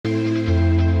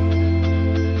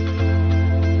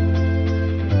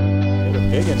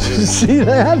See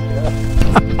that?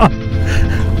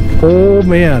 Oh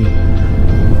man.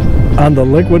 On the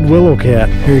liquid willow cat.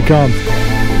 Here he comes.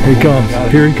 Here he comes.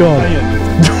 Here he comes.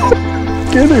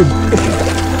 Get him.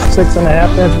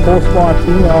 6.5 inch full spawn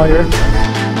female here.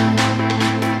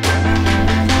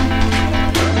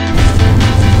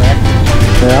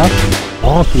 Yeah.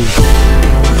 Awesome.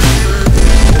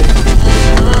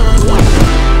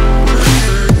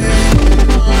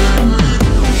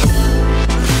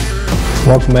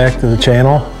 Welcome back to the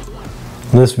channel.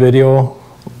 In this video,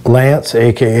 Lance,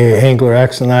 aka Angler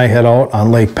X, and I head out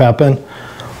on Lake Pepin.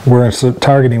 We're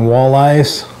targeting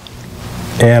walleyes,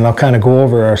 and I'll kind of go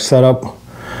over our setup,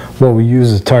 what we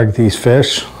use to target these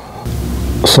fish.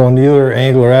 So neither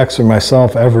Angler X or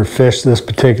myself ever fished this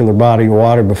particular body of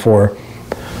water before.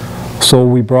 So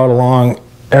we brought along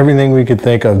everything we could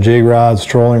think of: jig rods,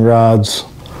 trolling rods,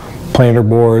 planer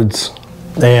boards,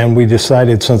 and we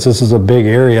decided, since this is a big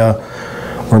area,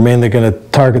 we're mainly going to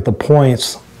target the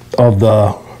points of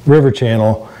the river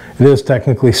channel. It is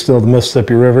technically still the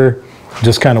Mississippi River,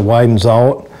 just kind of widens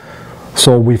out.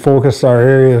 So we focused our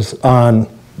areas on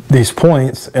these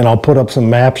points, and I'll put up some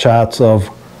map shots of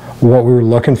what we were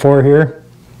looking for here.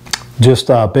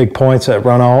 Just big points that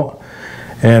run out,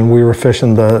 and we were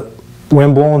fishing the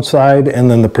wind-blown side and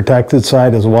then the protected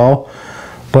side as well.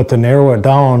 But to narrow it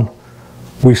down,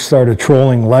 we started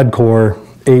trolling lead core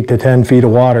 8 to 10 feet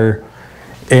of water.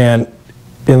 And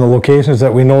in the locations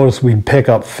that we noticed we'd pick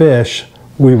up fish,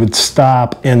 we would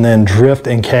stop and then drift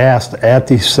and cast at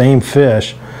these same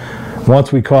fish.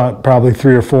 Once we caught probably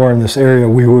 3 or 4 in this area,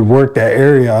 we would work that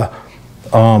area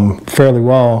fairly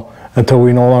well until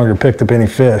we no longer picked up any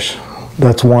fish.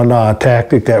 That's one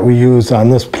tactic that we used on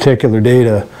this particular day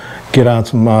to get on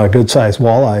some good sized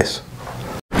walleyes.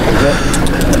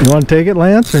 You want to take it,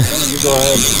 Lance? Or? You go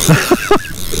ahead.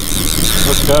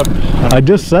 Hooked up. I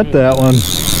just set that one.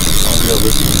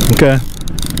 Okay.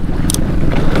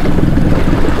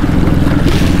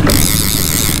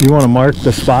 You want to mark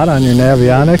the spot on your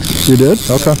Navionics? You did?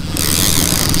 Okay.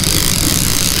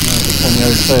 Just on the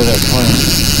other side of that point.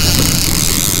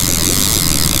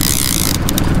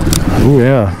 Oh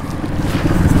yeah.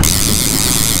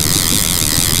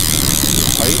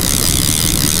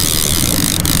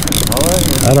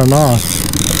 I don't know.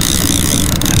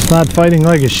 It's not fighting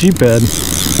like a sheephead.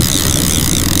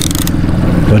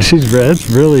 But it's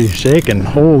really shaking.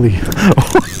 Holy.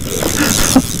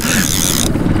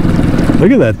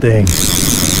 Look at that thing.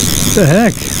 What the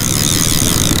heck?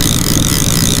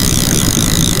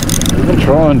 We've been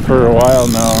trolling for a while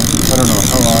now. I don't know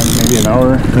how long, maybe an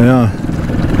hour. Yeah.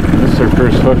 This is our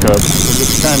first hookup. We're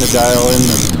just trying to dial in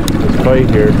this fight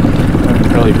here. I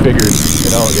haven't really figured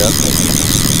it out yet.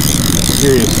 I'm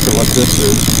curious to what this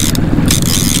is.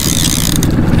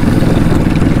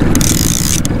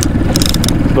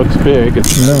 Looks big.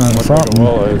 It's yeah, something. Like a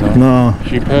walleye, no.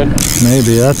 Sheephead?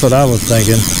 Maybe. That's what I was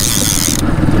thinking.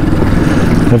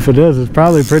 If it is, it's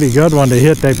probably a pretty good one to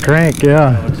hit that crank,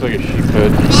 yeah. It looks like a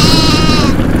sheephead.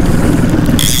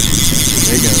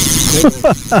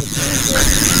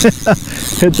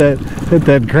 hit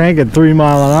that crank at 3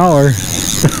 miles an hour.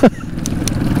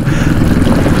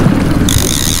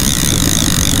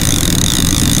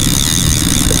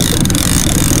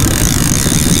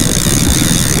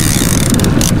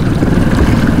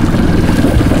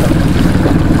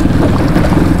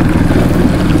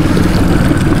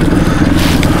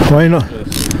 Well, you know,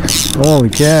 holy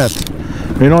cat.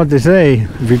 You know what they say,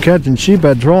 if you're catching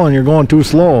sheephead trolling, you're going too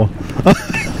slow. I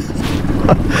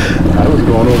was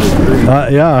going over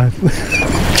 3. Yeah.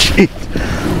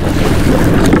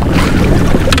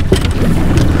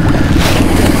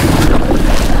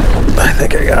 I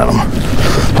think I got him.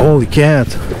 Holy cat.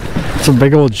 It's a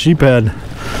big old sheephead.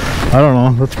 I don't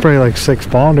know, that's probably like 6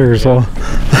 pounder or so.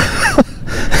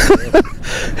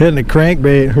 Hitting a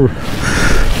crankbait.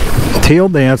 Tail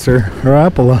dancer,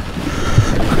 Rapala.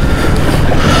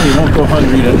 You won't go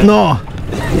hungry today. No.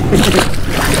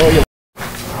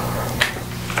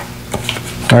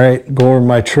 Alright, go over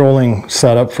my trolling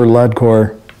setup for lead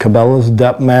core. Cabela's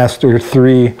Depth Master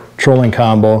 3 trolling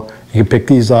combo. You can pick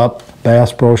these up,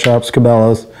 Bass Pro Shops,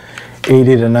 Cabela's,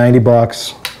 80 to 90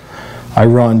 bucks. I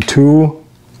run 2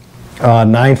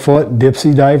 9-foot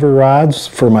Dipsy Diver rods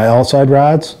for my outside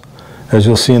rods, as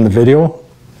you'll see in the video.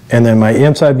 And then my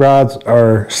inside rods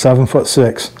are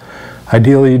 7'6".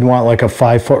 Ideally, you'd want like a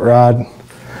 5-foot rod.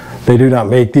 They do not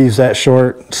make these that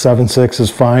short. 7'6" is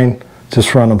fine.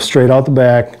 Just run them straight out the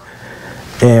back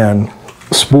and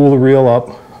spool the reel up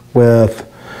with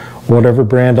whatever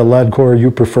brand of lead core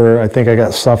you prefer. I think I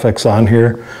got Suffolk's on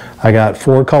here. I got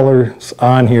 4 colors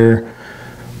on here.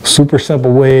 Super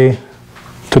simple way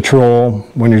to troll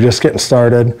when you're just getting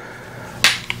started.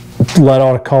 Let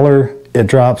out a color, it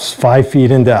drops 5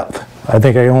 feet in depth. I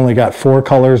think I only got 4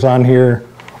 colors on here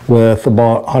with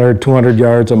about 100, 200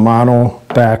 yards of mono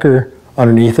backer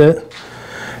underneath it.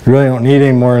 You really don't need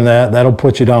any more than that. That'll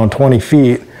put you down 20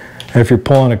 feet. And if you're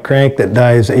pulling a crank that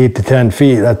dives 8 to 10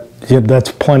 feet,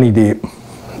 that's plenty deep.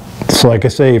 So like I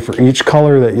say, for each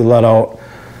color that you let out,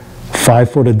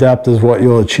 5 foot of depth is what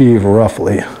you'll achieve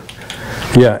roughly.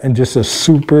 Yeah, and just a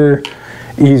super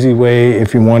easy way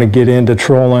if you want to get into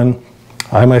trolling.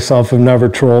 I myself have never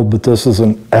trolled, but this is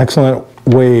an excellent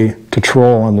way to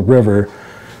troll on the river.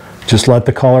 Just let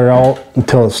the color out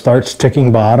until it starts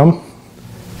ticking bottom,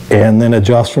 and then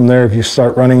adjust from there. If you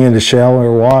start running into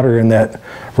shallower water and that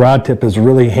rod tip is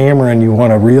really hammering, you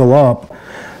want to reel up,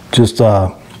 just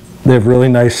they have really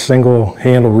nice single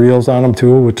handle reels on them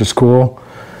too, which is cool.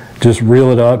 Just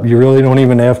reel it up. You really don't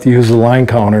even have to use the line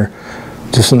counter.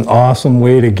 Just an awesome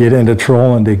way to get into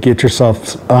trolling, to get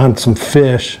yourself on some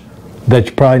fish that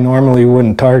you probably normally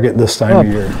wouldn't target this time of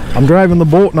year. I'm driving the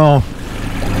boat now.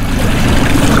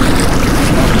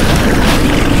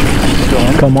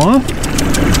 Come on.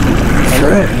 That's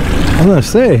right. I'm gonna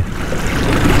say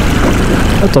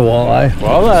that's a walleye.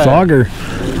 Walleye. Sauger.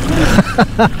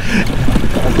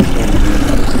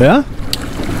 Yeah?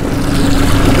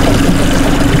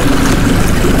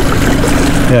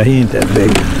 Yeah, he ain't that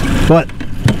big. But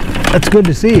that's good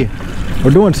to see.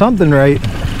 We're doing something right.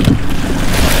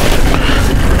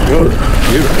 Good.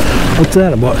 What's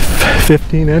that, about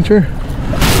 15 incher?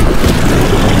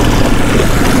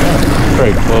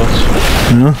 Very close.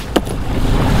 Yeah.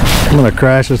 I'm gonna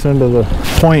crash this into the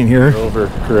point here. Over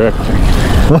correct.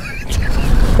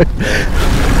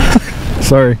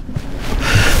 Sorry.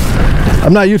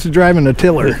 I'm not used to driving a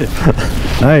tiller.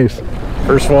 Nice.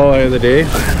 First walleye of the day.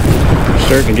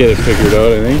 Starting to get it figured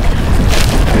out, I think.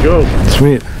 There you go.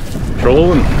 Sweet.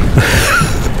 Trolling.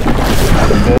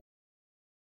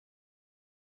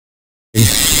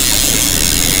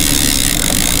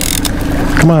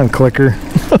 Come on, clicker.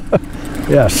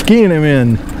 Yeah, skiing him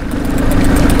in.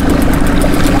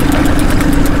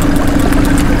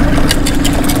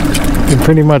 You can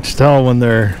pretty much tell when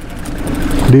they're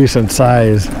decent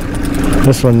size.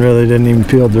 This one really didn't even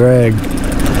feel drag.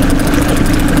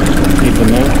 Even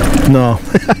that? No,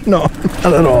 no,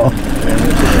 not at all.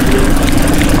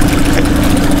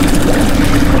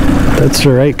 That's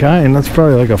the right kind. That's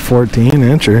probably like a 14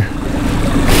 incher.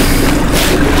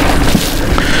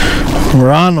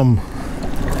 We're on them.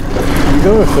 There you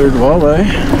go, a third walleye.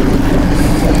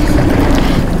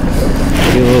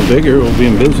 Get a little bigger, we'll be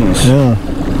in business. Yeah,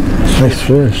 nice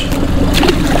fish.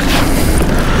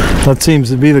 That seems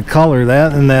to be the color,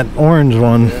 that and that orange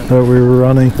one that we were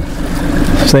running.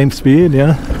 Same speed,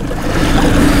 yeah.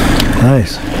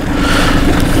 Nice.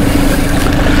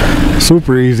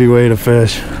 Super easy way to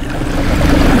fish.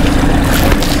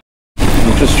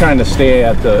 I'm just trying to stay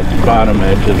at the bottom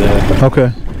edge of that.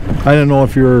 Okay. I didn't know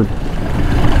if you were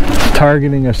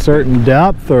targeting a certain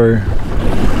depth or...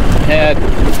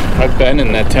 I've been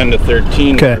in that 10 to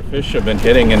 13. Okay. Where fish have been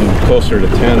hitting in closer to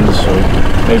 10, so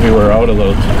maybe we're out a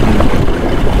little.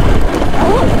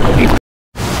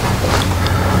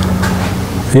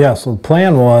 Yeah, so the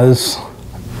plan was,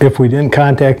 if we didn't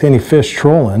contact any fish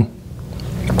trolling,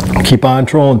 keep on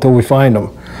trolling until we find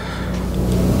them.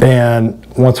 And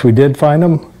once we did find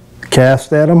them,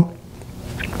 cast at them.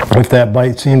 If that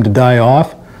bite seemed to die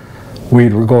off,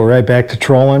 we'd go right back to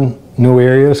trolling new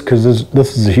areas, because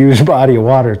this is a huge body of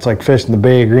water. It's like fishing the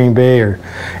Bay of Green Bay or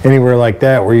anywhere like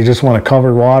that where you just want to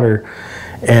cover water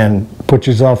and put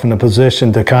yourself in a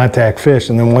position to contact fish.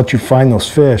 And then once you find those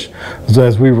fish,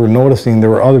 as we were noticing, there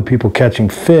were other people catching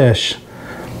fish,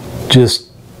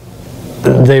 just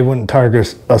they wouldn't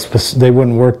target they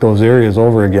wouldn't work those areas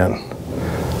over again,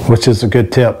 which is a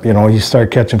good tip. You know, you start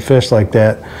catching fish like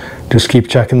that, just keep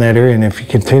checking that area, and if you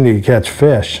continue to catch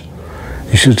fish,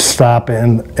 you should stop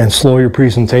and slow your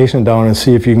presentation down and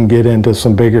see if you can get into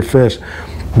some bigger fish,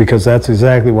 because that's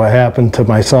exactly what happened to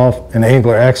myself and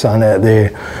Angler X on that day.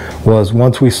 Was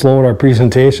once we slowed our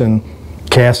presentation,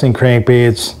 casting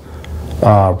crankbaits,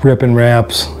 ripping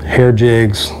wraps, hair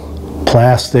jigs,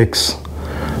 plastics,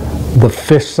 the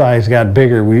fish size got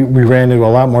bigger. We ran into a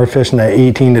lot more fish in that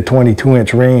 18 to 22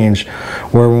 inch range,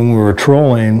 where when we were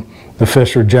trolling, the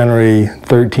fish were generally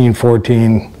 13,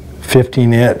 14,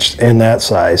 15 inch in that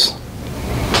size.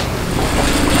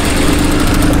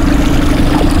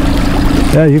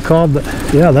 Yeah, you called,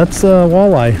 yeah, that's a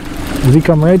walleye. Did he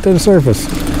come right to the surface? A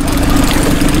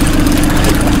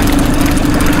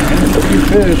few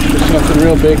fish, just nothing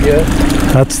real big yet.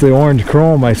 That's the orange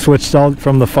chrome. I switched out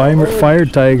from the fire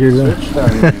tiger.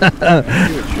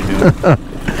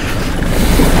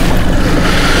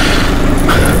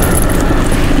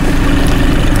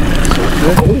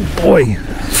 Oh boy,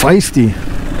 feisty.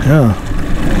 Yeah,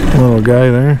 little guy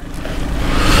there.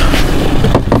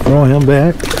 Throw him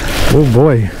back. Oh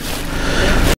boy.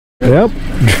 Yep,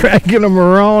 dragging him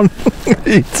around.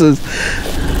 He says,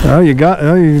 "Oh, you got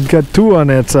two on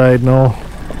that side now."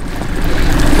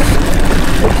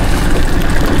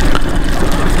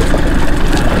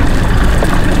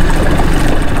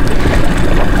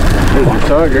 There's a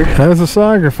sauger. There's a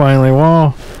sauger finally.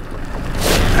 Wow.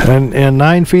 And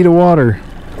 9 feet of water.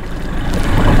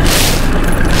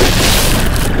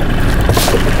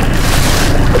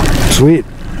 Sweet.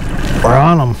 We're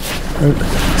on them.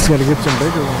 Just got to get some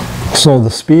bigger ones. So the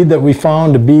speed that we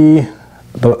found to be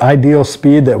the ideal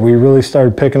speed that we really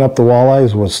started picking up the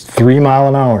walleyes was 3 miles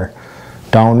an hour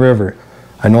downriver.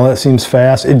 I know that seems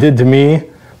fast. It did to me,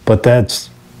 but that's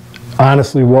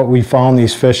honestly what we found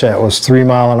these fish at, was 3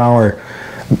 miles an hour.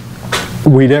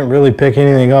 We didn't really pick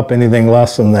anything up anything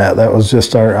less than that. That was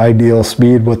just our ideal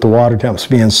speed, with the water temps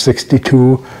being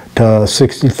 62 to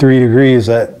 63 degrees.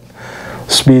 That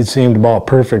speed seemed about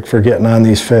perfect for getting on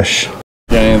these fish.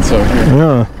 Giants out here.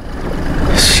 Yeah.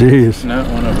 Jeez. Not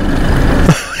one of them.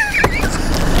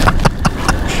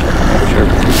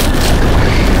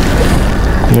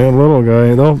 Yeah, little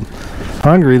guy, though.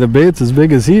 Hungry, the bait's as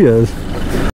big as he is.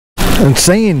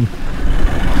 Insane.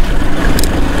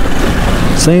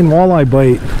 Insane walleye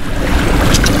bite.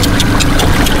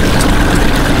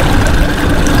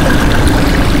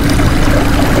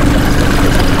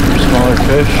 Smaller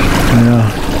fish.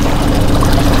 Yeah.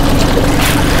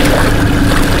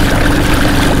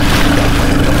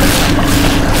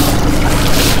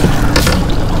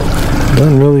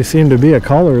 Doesn't really seem to be a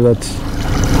color that's...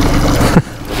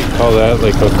 Call that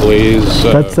like a glaze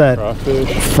that's that crawfish?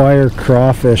 Fire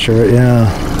crawfish, or yeah.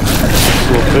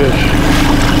 Little fish.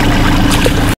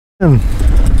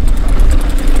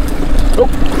 Oh,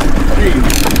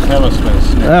 geez. That must have been a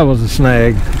snake. That was a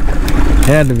snag.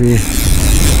 Had to be.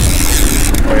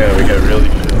 Oh yeah, we got really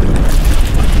good.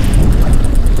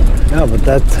 Yeah, but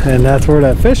that's where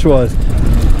that fish was.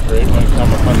 Right when I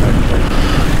come up on that fish.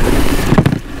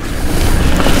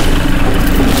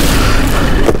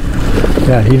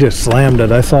 Yeah, he just slammed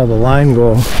it. I saw the line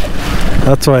go.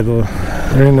 That's why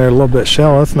they're in there a little bit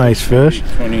shallow. That's a nice fish.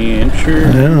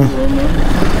 20-incher. Yeah.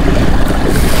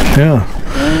 Yeah.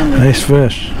 Nice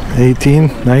fish.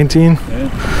 18, 19. Yeah.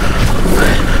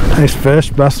 Nice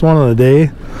fish. Best one of the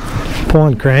day.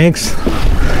 Pulling cranks.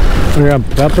 We got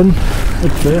Pepin.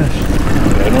 Good fish.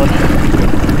 Good one.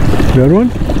 Good one?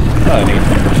 Neat.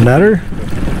 Netter?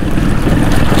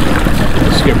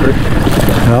 Skipper.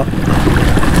 Yeah.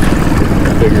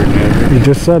 Bigger than ever. You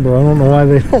just said, well, I don't know why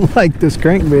they don't like this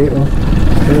crankbait. Well,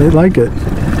 they like it.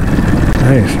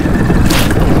 Nice.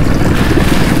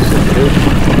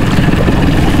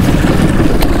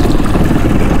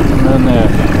 And then that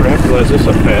raffle, is this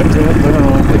a fat trap? I don't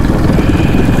know what they call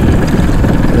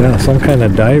it. Yeah, some kind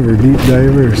of diver, deep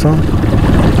diver or something.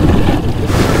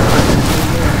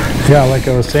 Yeah, like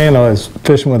I was saying, I was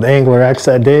fishing with Angler X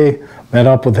that day. Met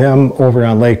up with him over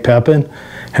on Lake Pepin.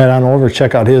 Head on over,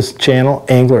 check out his channel,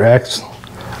 Angler X,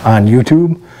 on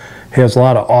YouTube. He has a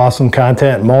lot of awesome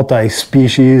content,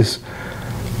 multi-species,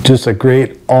 just a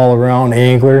great all-around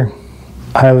angler.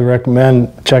 Highly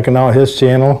recommend checking out his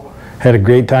channel. Had a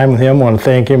great time with him. Want to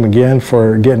thank him again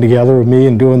for getting together with me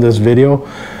and doing this video.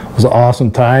 It was an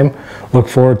awesome time. Look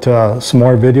forward to some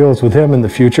more videos with him in the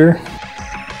future.